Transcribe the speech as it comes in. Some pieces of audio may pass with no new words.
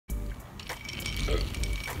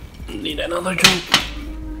Need another drink.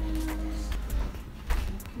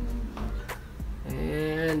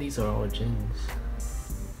 And these are all gins.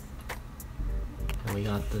 And we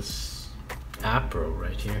got this Aperol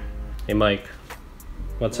right here. Hey Mike,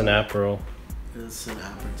 what's an Aperol? It's an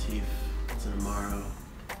aperitif. It's an Amaro.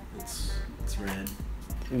 It's red.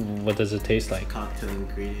 What does it taste like? Cocktail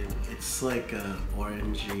ingredient. It's like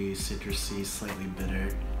orangey, citrusy, slightly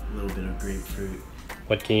bitter, a little bit of grapefruit.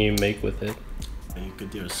 What can you make with it? You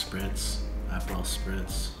could do a spritz, Aperol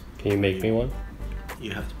Spritz. Can you make me one?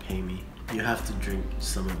 You have to pay me. You have to drink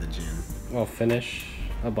some of the gin. I'll finish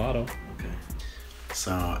a bottle. Okay.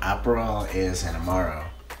 So Aperol is an Amaro,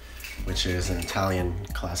 which is an Italian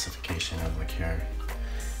classification of liqueur,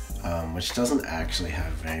 which doesn't actually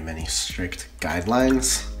have very many strict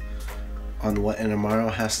guidelines on what an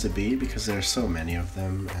Amaro has to be because there are so many of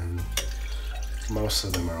them and most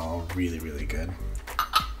of them are all really, really good.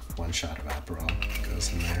 One shot of Aperol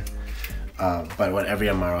goes in there. But what every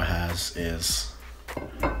Amaro has is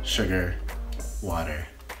sugar, water,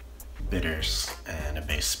 bitters, and a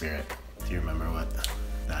base spirit. Do you remember what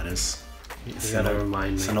that is? You gotta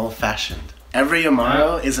remind me. It's an old-fashioned. Every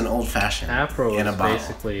Amaro is an old-fashioned Aperol in a is bottle.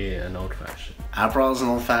 basically an old-fashioned. Aperol is an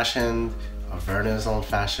old-fashioned. Averna is an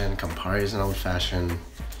old-fashioned. Campari is an old-fashioned.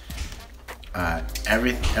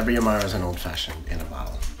 Every Amaro is an old-fashioned in a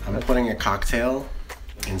bottle. I'm putting a cocktail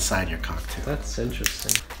inside your cocktail. That's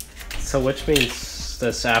interesting. So which means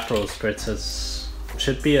this Aperol Spritz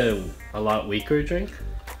should be a lot weaker drink,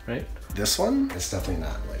 right? This one is definitely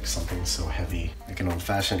not like something so heavy like an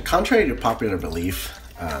old-fashioned. Contrary to popular belief,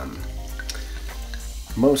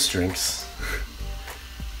 most drinks,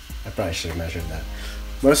 I probably should have measured that.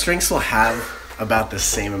 Most drinks will have about the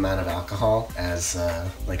same amount of alcohol as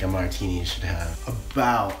like a martini should have.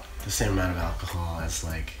 About the same amount of alcohol as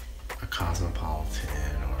like a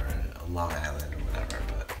Cosmopolitan or a Long Island or whatever,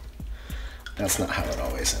 but that's not how it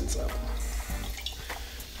always ends up.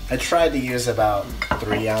 I tried to use about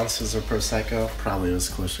 3 ounces of Prosecco, probably was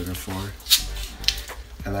closer to 4.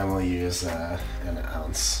 And then we'll use an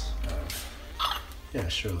ounce of, yeah,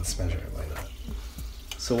 sure, let's measure it like that.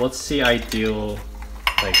 So what's the ideal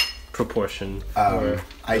like proportion?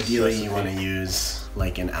 Ideally you want to use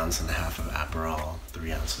like 1.5 ounces of Aperol,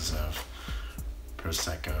 3 ounces of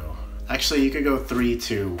Prosecco. Actually, you could go 3,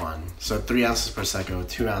 2, 1. So 3 ounces Prosecco,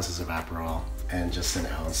 2 ounces of Aperol, and just 1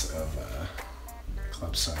 ounce of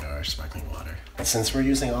club soda or sparkling water. And since we're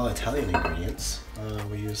using all Italian ingredients,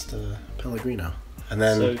 we used Pellegrino. And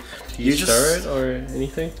then so do you stir it or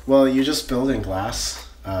anything? Well, you just build in glass.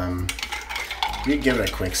 You give it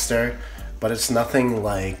a quick stir, but it's nothing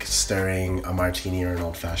like stirring a martini or an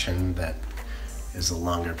old-fashioned that is a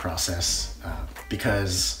longer process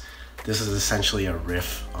because this is essentially a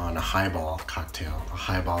riff on a highball cocktail. A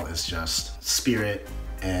highball is just spirit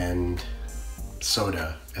and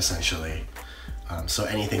soda, essentially. So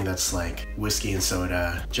anything that's like whiskey and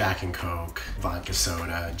soda, Jack and Coke, vodka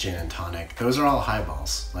soda, gin and tonic, those are all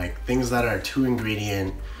highballs. Like things that are 2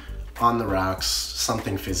 ingredient, on the rocks,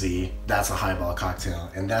 something fizzy, that's a highball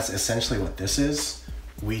cocktail. And that's essentially what this is.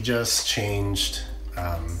 We just changed,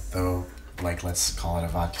 though, like let's call it a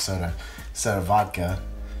vodka soda. Instead of vodka,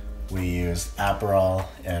 we used Aperol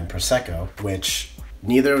and Prosecco, which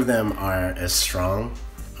neither of them are as strong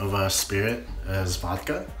of a spirit as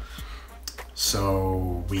vodka.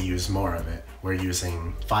 So we use more of it. We're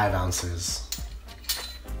using 5 ounces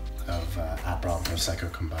of Aperol and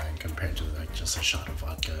Prosecco combined compared to like just a shot of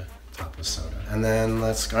vodka topped with soda. And then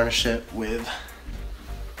let's garnish it with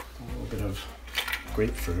a little bit of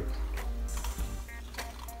grapefruit.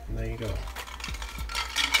 And there you go.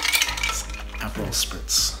 It's Aperol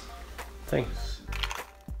Spritz. Thanks.